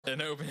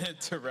and open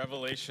it to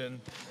Revelation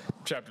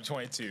chapter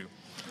 22.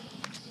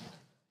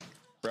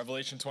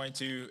 Revelation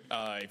 22,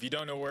 if you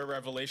don't know where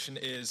Revelation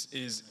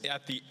is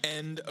at the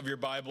end of your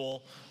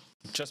Bible,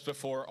 just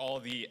before all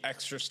the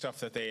extra stuff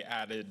that they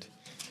added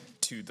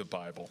to the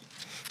Bible.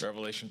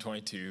 Revelation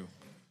 22.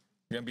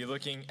 We're going to be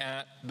looking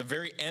at the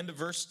very end of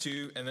verse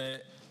 2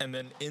 and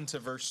then into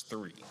verse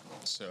 3.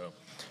 So,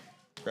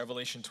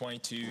 Revelation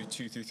 22,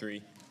 2 through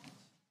 3.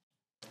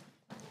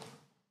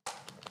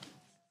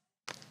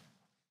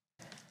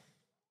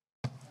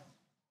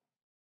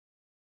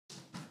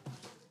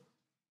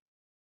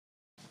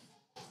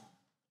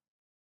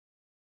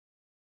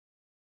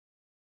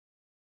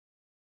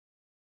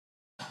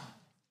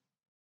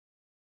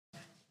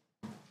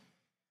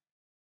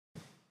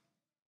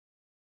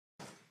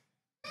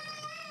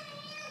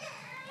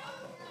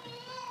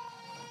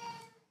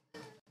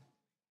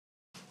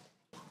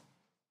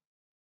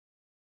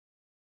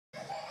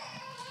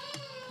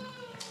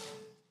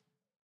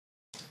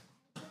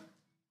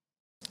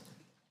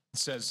 It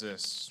says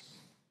this: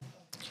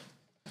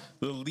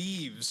 the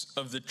leaves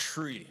of the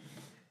tree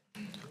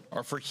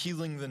are for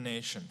healing the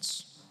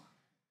nations,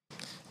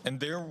 and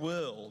there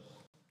will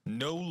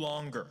no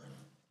longer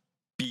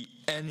be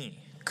any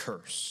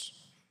curse.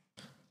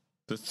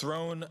 The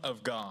throne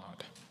of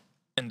God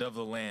and of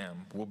the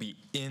Lamb will be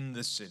in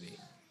the city,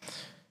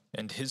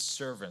 and his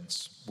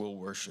servants will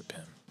worship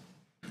him.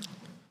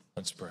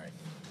 Let's pray.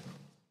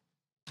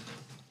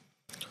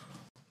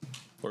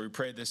 Lord, we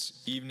pray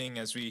this evening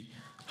as we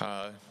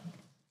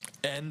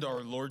end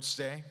our Lord's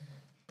Day,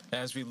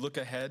 as we look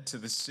ahead to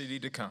the city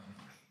to come.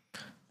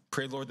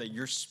 Pray, Lord, that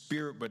your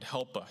Spirit would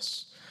help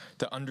us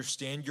to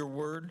understand your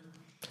word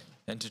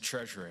and to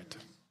treasure it.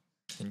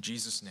 In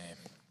Jesus' name,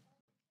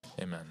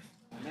 amen.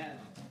 Amen.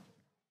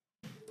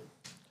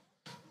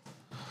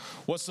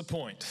 What's the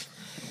point?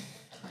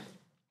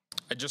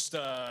 I just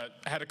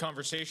had a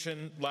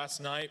conversation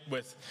last night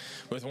with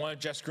one of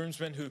Jeff's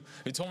groomsmen who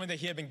told me that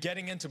he had been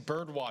getting into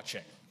bird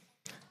watching.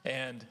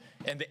 And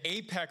the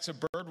apex of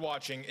bird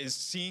watching is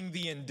seeing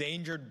the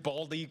endangered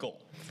bald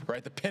eagle,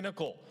 right? The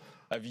pinnacle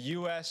of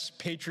U.S.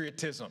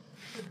 patriotism,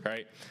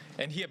 right?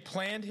 And he had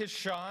planned his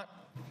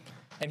shot,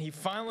 and he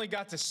finally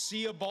got to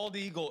see a bald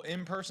eagle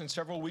in person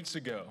several weeks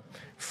ago,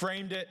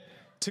 framed it,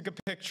 took a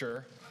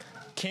picture,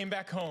 came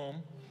back home,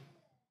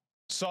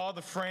 saw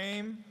the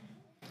frame,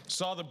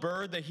 saw the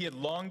bird that he had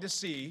longed to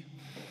see,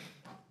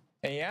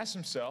 and he asked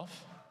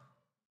himself,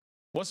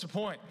 what's the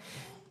point?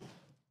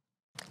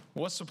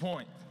 What's the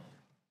point?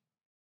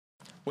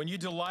 When you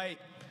delight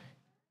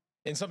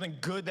in something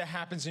good that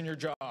happens in your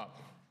job,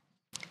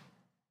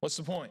 what's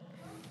the point?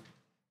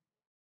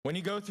 When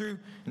you go through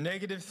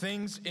negative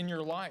things in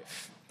your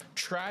life,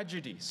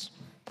 tragedies,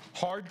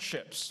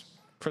 hardships,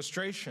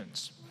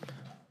 frustrations,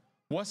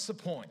 what's the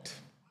point?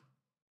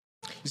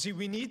 You see,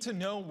 we need to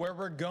know where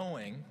we're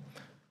going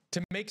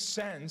to make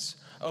sense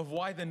of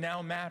why the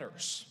now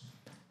matters.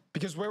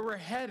 Because where we're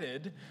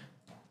headed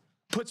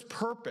puts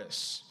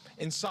purpose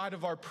inside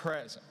of our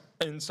present.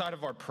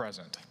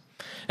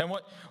 And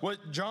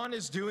what John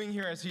is doing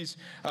here as he's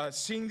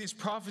seeing these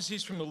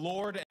prophecies from the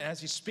Lord and as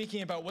he's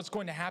speaking about what's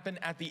going to happen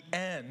at the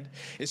end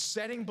is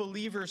setting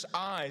believers'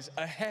 eyes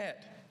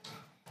ahead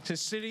to the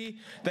city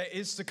that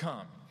is to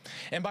come.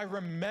 And by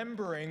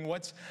remembering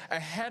what's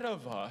ahead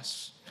of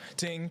us,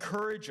 to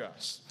encourage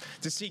us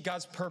to see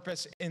God's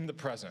purpose in the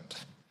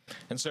present.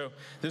 And so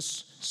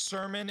this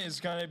sermon is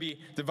going to be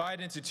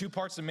divided into two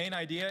parts. The main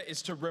idea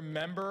is to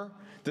remember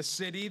the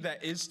city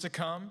that is to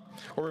come,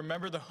 or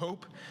remember the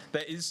hope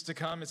that is to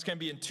come. It's going to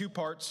be in two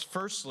parts.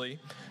 Firstly,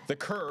 the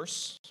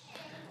curse,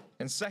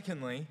 and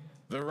secondly,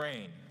 the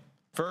rain.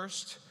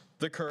 First,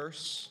 the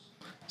curse.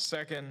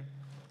 Second,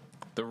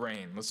 the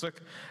rain. Let's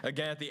look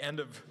again at the end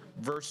of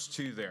verse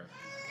 2 there.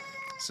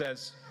 It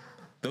says,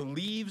 the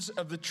leaves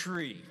of the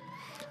tree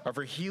are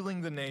for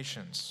healing the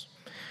nations,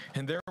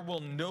 and there will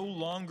no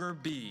longer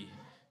be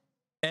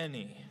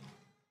any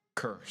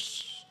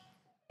curse.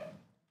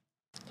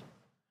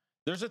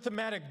 There's a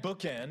thematic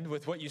bookend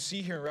with what you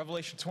see here in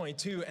Revelation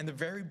 22 and the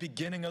very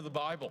beginning of the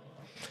Bible.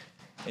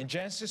 In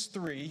Genesis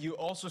 3, you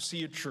also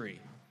see a tree.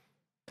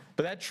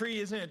 But that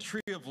tree isn't a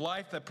tree of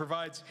life that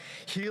provides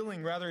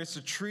healing. Rather, it's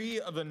a tree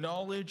of the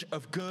knowledge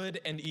of good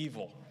and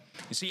evil.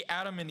 You see,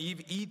 Adam and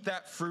Eve eat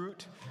that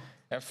fruit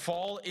and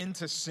fall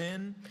into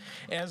sin.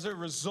 As a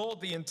result,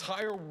 the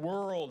entire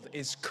world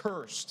is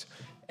cursed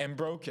and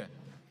broken.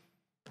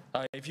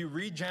 If you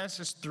read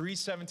Genesis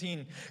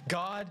 3:17,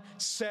 God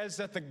says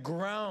that the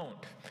ground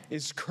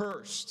is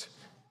cursed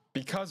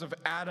because of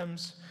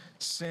Adam's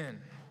sin.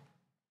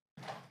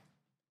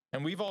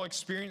 And we've all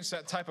experienced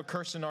that type of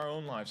curse in our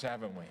own lives,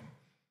 haven't we?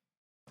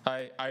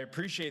 I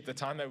appreciate the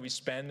time that we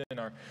spend in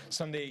our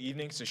Sunday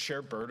evenings to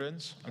share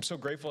burdens. I'm so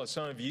grateful that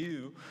some of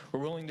you were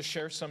willing to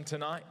share some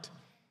tonight.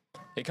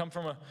 They come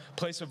from a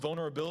place of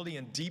vulnerability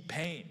and deep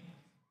pain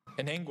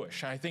and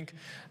anguish. And I think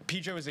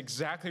PJ was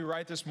exactly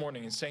right this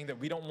morning in saying that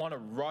we don't want to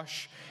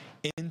rush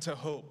into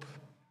hope.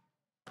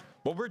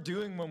 What we're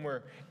doing when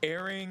we're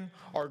airing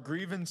our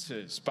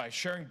grievances by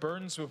sharing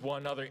burdens with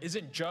one another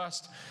isn't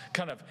just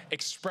kind of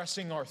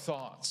expressing our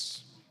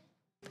thoughts,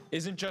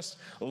 isn't just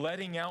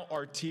letting out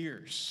our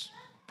tears.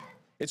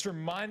 It's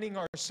reminding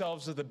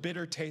ourselves of the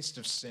bitter taste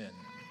of sin.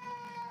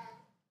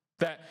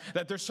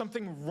 That there's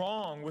something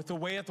wrong with the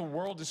way that the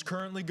world is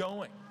currently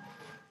going.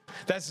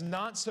 That's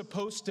not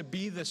supposed to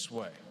be this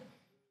way.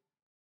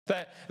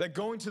 That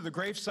going to the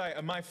gravesite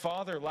of my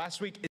father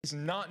last week is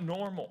not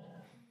normal.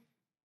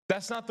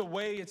 That's not the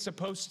way it's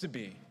supposed to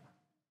be.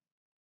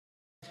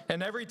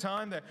 And every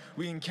time that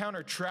we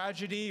encounter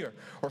tragedy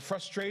or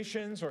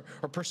frustrations or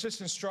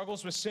persistent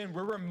struggles with sin,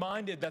 we're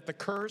reminded that the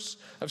curse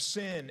of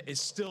sin is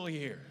still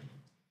here.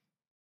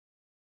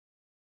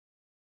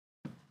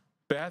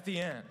 But at the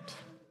end,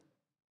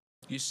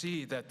 you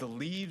see that the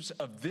leaves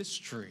of this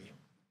tree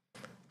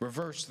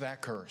reverse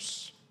that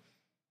curse.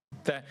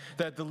 That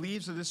the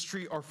leaves of this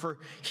tree are for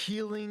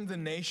healing the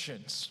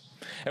nations.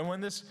 And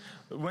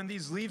when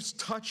these leaves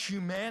touch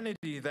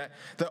humanity, that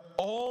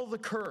all the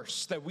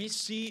curse that we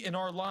see in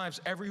our lives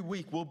every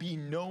week will be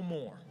no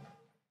more.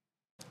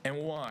 And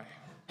why?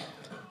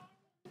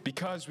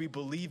 Because we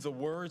believe the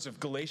words of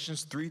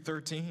Galatians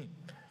 3:13,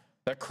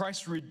 that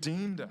Christ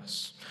redeemed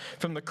us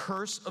from the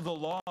curse of the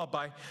law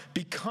by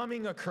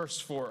becoming a curse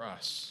for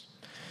us.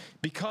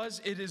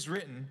 Because it is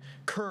written,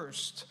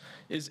 cursed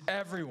is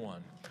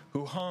everyone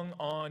who hung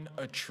on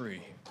a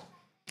tree.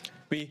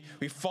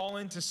 We fall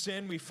into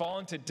sin, we fall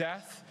into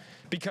death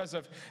because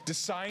of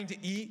deciding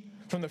to eat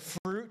from the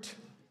fruit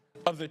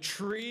of the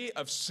tree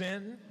of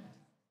sin.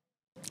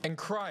 And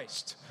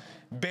Christ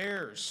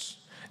bears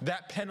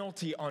that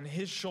penalty on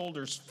his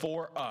shoulders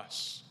for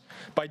us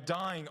by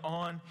dying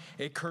on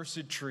a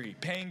cursed tree,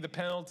 paying the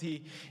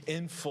penalty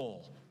in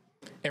full,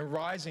 and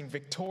rising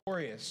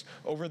victorious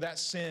over that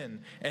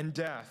sin and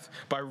death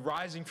by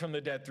rising from the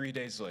dead 3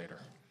 days later.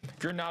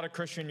 If you're not a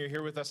Christian, you're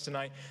here with us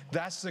tonight,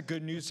 that's the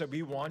good news that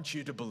we want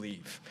you to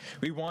believe.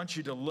 We want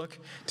you to look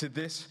to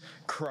this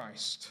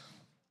Christ.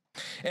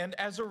 And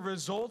as a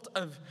result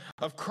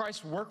of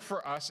Christ's work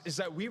for us is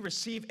that we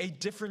receive a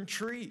different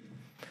tree,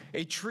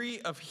 a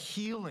tree of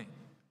healing.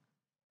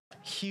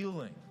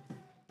 Healing.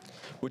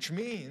 Which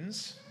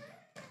means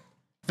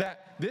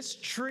that this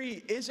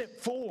tree isn't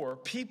for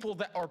people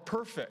that are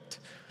perfect,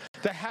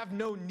 that have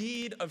no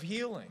need of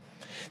healing.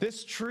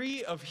 This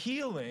tree of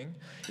healing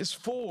is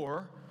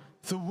for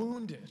the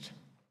wounded.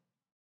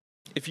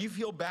 If you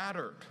feel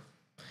battered,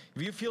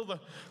 if you feel the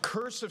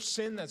curse of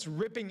sin that's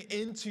ripping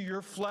into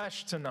your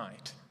flesh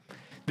tonight,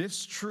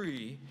 this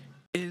tree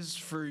is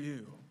for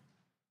you.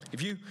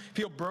 If you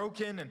feel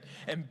broken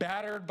and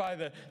battered by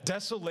the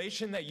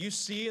desolation that you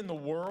see in the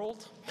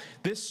world,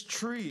 this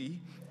tree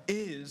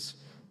is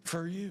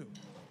for you.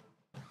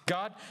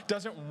 God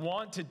doesn't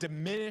want to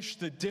diminish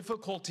the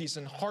difficulties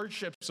and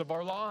hardships of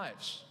our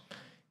lives.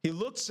 He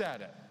looks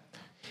at it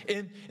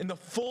in the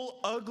full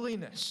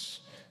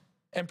ugliness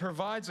and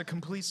provides a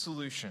complete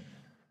solution.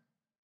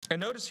 And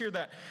notice here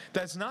that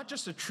that's not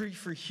just a tree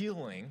for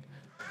healing,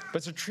 but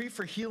it's a tree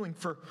for healing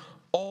for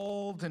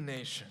all the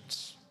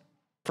nations.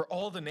 For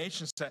all the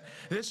nations, that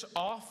this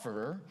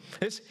offer,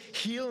 this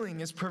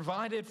healing is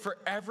provided for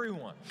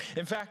everyone.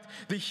 In fact,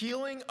 the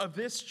healing of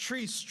this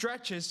tree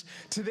stretches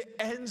to the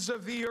ends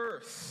of the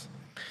earth.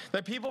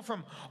 That people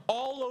from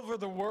all over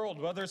the world,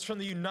 whether it's from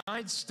the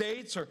United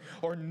States or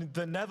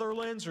the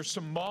Netherlands or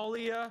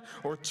Somalia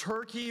or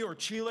Turkey or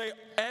Chile,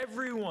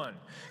 everyone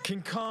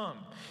can come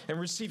and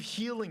receive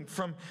healing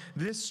from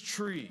this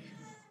tree.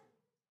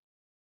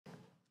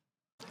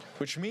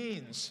 Which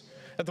means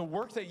that the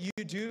work that you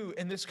do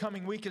in this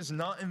coming week is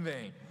not in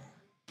vain.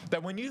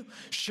 That when you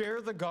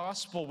share the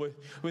gospel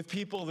with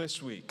people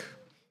this week,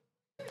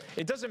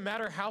 it doesn't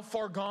matter how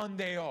far gone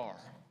they are,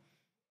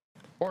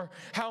 or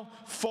how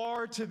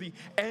far to the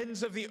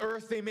ends of the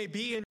earth they may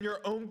be in your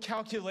own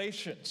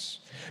calculations.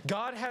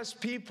 God has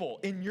people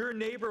in your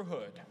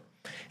neighborhood,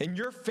 in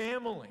your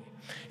family,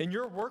 in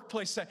your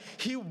workplace that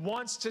he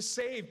wants to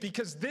save,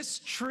 because this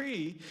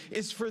tree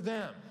is for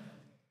them.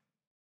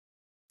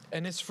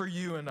 And it's for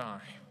you and I.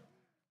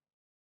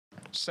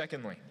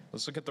 Secondly,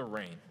 let's look at the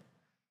reign.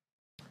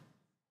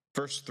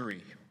 Verse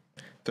 3,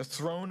 the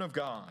throne of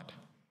God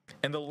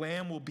and the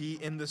Lamb will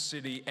be in the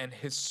city, and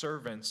his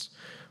servants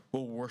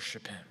will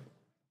worship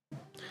him.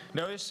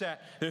 Notice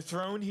that the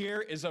throne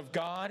here is of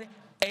God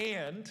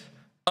and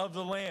of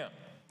the Lamb.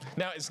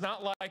 Now, it's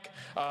not like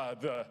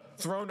the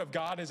throne of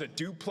God is a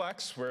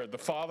duplex where the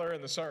Father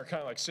and the Son are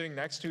kind of like sitting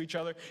next to each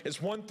other.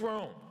 It's one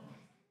throne,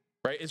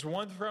 right? It's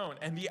one throne.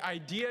 And the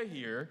idea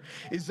here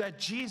is that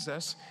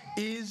Jesus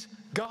is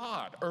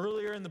God.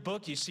 Earlier in the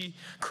book, you see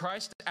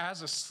Christ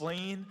as a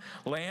slain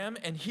lamb.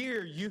 And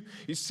here you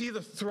see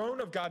the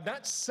throne of God,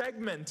 not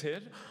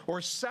segmented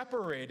or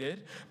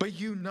separated, but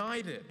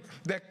united.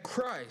 That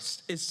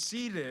Christ is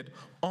seated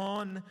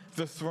on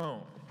the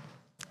throne.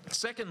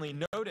 Secondly,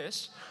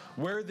 notice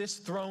where this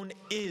throne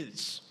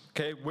is.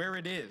 Okay, where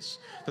it is.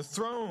 The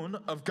throne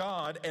of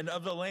God and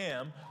of the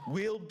Lamb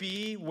will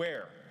be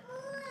where?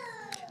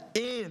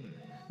 In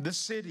the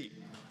city.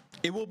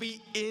 It will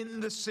be in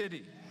the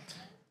city.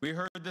 We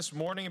heard this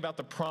morning about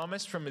the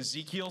promise from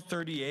Ezekiel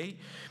 38.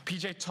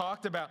 PJ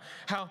talked about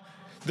how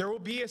there will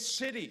be a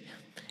city,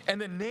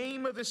 and the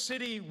name of the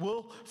city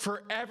will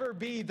forever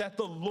be that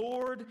the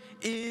Lord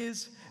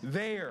is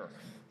there.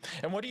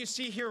 And what do you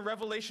see here in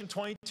Revelation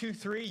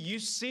 22:3? You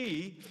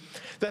see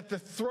that the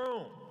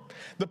throne,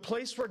 the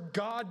place where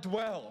God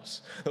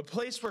dwells, the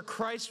place where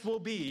Christ will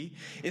be,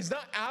 is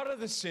not out of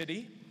the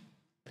city,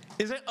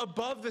 isn't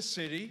above the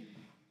city,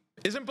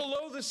 isn't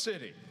below the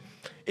city.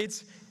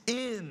 It's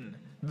in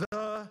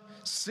the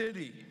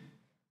city.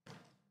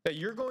 That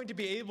you're going to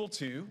be able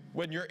to,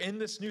 when you're in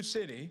this new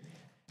city,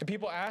 and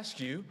people ask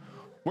you,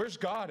 where's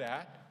God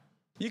at?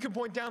 You can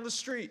point down the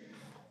street.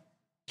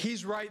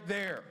 He's right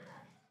there.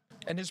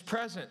 And his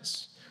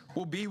presence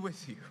will be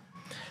with you.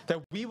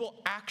 That we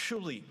will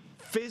actually,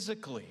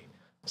 physically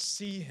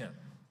see him,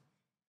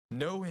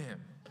 know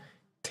him,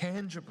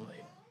 tangibly.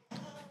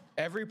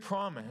 Every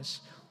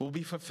promise will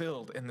be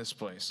fulfilled in this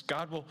place.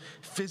 God will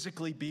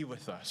physically be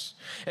with us.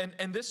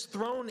 And this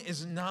throne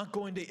is not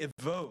going to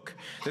evoke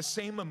the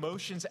same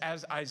emotions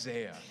as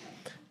Isaiah.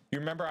 You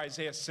remember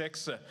Isaiah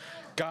 6?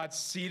 God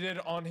seated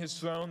on his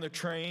throne, the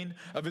train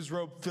of his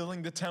robe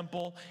filling the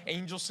temple,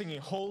 angels singing,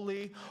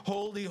 holy,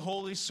 holy,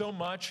 holy, so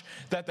much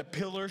that the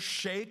pillars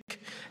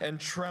shake and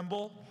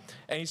tremble.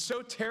 And he's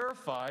so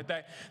terrified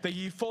that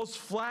he falls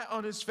flat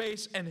on his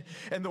face, and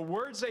the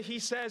words that he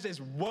says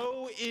is,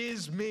 woe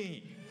is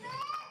me.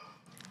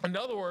 In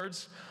other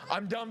words,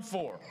 I'm done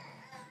for.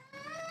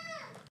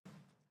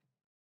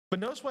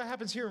 But notice what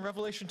happens here in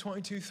Revelation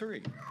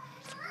 22:3.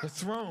 The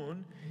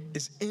throne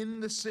is in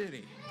the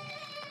city.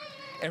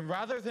 And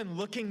rather than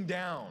looking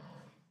down,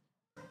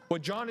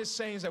 what John is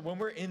saying is that when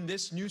we're in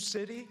this new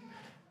city,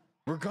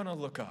 we're going to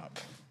look up.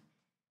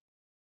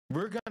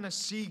 We're going to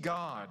see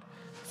God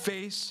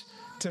face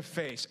to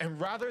face.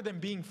 And rather than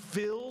being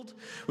filled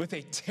with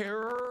a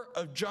terror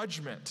of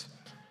judgment,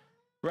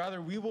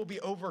 rather we will be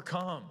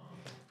overcome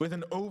with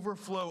an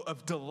overflow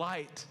of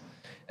delight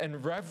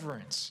and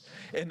reverence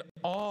and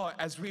awe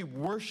as we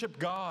worship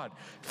God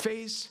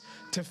face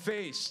to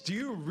face. Do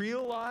you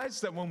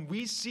realize that when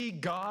we see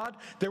God,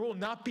 there will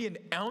not be an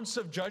ounce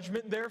of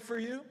judgment there for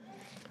you?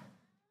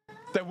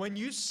 That when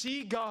you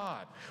see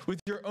God with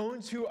your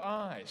own two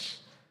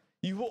eyes,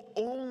 you will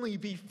only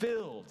be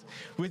filled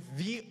with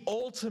the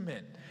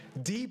ultimate,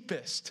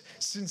 deepest,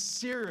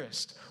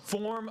 sincerest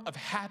form of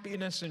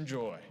happiness and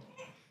joy.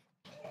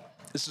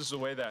 This is the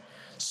way that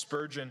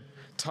Spurgeon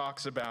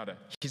talks about it.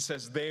 He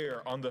says,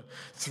 there on the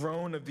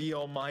throne of the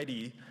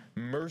Almighty,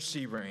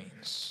 mercy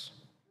reigns,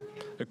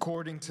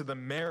 according to the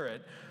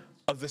merit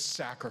of the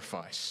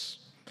sacrifice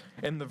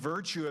and the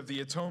virtue of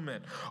the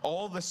atonement.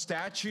 All the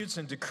statutes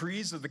and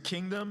decrees of the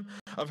kingdom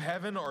of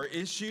heaven are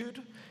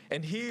issued,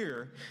 and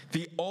here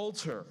the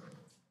altar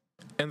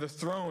and the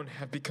throne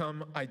have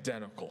become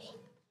identical.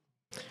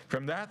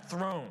 From that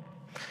throne,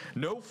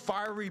 no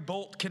fiery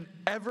bolt can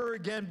ever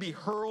again be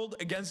hurled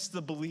against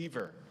the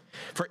believer,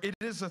 for it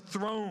is a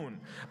throne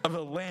of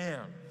the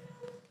Lamb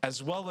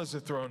as well as a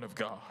throne of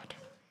God.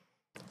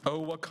 Oh,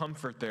 what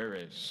comfort there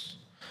is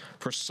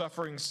for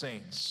suffering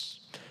saints,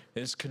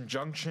 is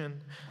conjunction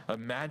of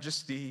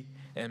majesty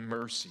and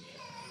mercy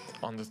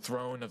on the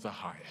throne of the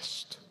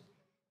highest.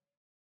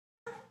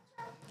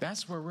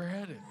 That's where we're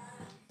headed.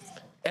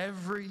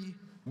 Every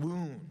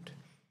wound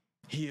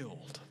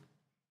healed.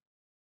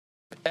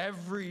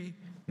 Every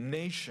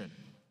nation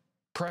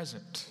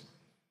present.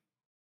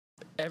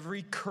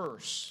 Every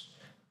curse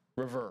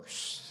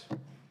reversed.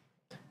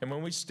 And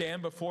when we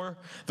stand before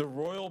the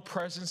royal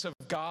presence of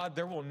God,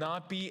 there will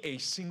not be a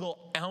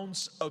single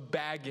ounce of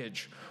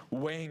baggage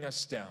weighing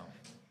us down.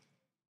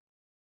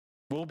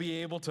 We'll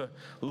be able to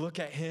look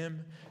at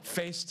him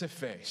face to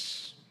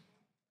face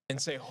and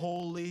say,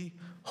 holy,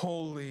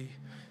 holy,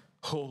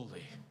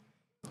 holy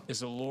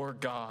is the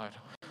Lord God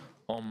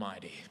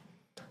Almighty.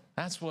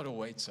 That's what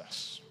awaits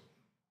us.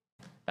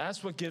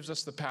 That's what gives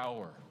us the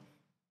power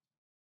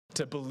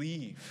to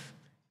believe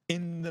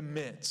in the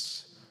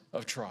midst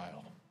of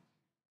trial.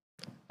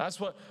 That's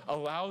what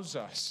allows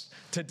us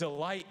to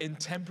delight in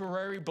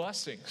temporary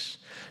blessings,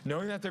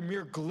 knowing that they're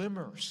mere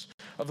glimmers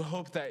of the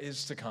hope that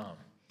is to come.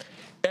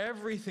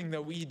 Everything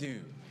that we do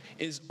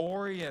is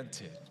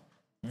oriented,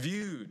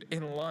 viewed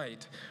in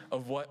light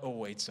of what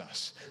awaits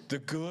us. The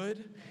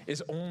good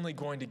is only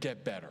going to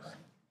get better.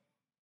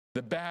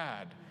 The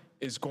bad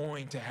is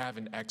going to have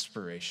an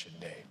expiration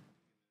date.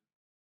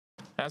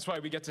 That's why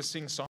we get to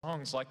sing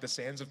songs like The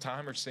Sands of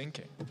Time Are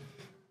Sinking.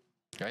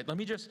 Right? Let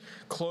me just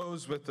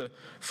close with the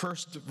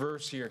first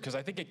verse here, because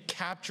I think it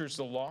captures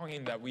the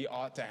longing that we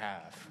ought to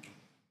have.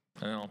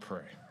 And then I'll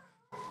pray.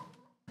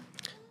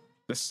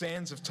 The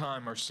sands of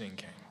time are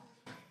sinking.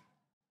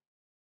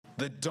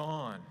 The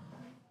dawn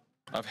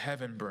of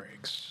heaven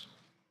breaks.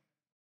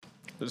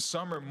 The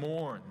summer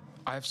morn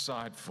I've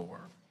sighed for.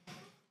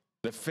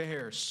 The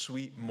fair,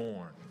 sweet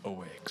morn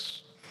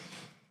awakes.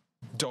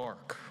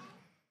 Dark,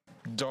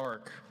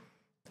 dark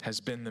has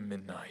been the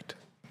midnight,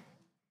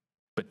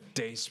 but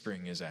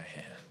dayspring is at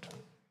hand,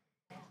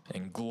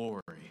 and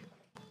glory,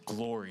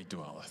 glory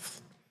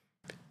dwelleth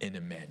in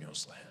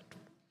Emmanuel's land.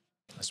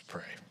 Let's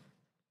pray.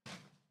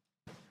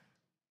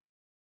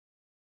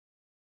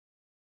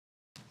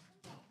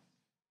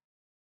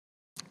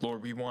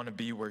 Lord, we want to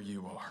be where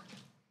you are.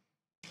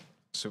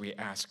 So we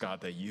ask,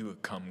 God, that you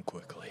would come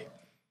quickly.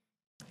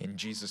 In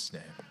Jesus'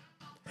 name,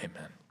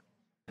 amen.